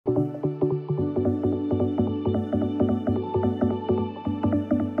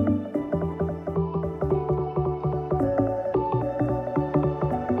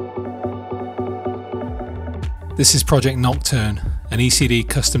This is Project Nocturne, an ECD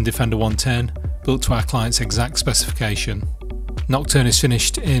custom Defender 110 built to our client's exact specification. Nocturne is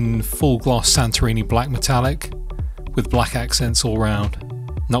finished in full gloss Santorini black metallic with black accents all round.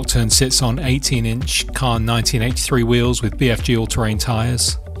 Nocturne sits on 18-inch Kahn 1983 wheels with BFG all-terrain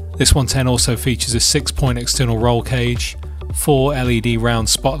tyres. This 110 also features a 6-point external roll cage, 4 LED round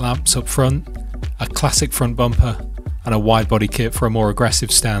spot lamps up front, a classic front bumper, and a wide body kit for a more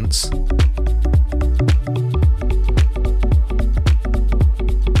aggressive stance.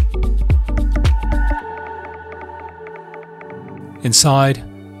 Inside,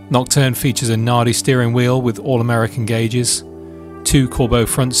 Nocturne features a Nardi steering wheel with all-American gauges, 2 Corbeau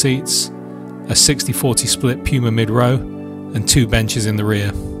front seats, a 60-40 split Puma mid-row, and 2 benches in the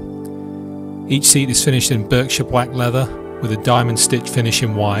rear. Each seat is finished in Berkshire black leather with a diamond stitch finish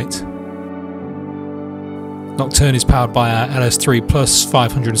in white. Nocturne is powered by our LS3 Plus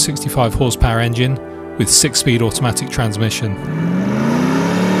 565 horsepower engine with 6-speed automatic transmission.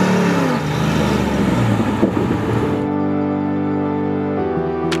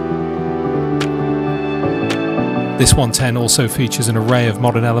 This 110 also features an array of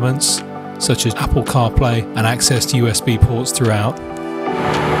modern elements such as Apple CarPlay and access to USB ports throughout.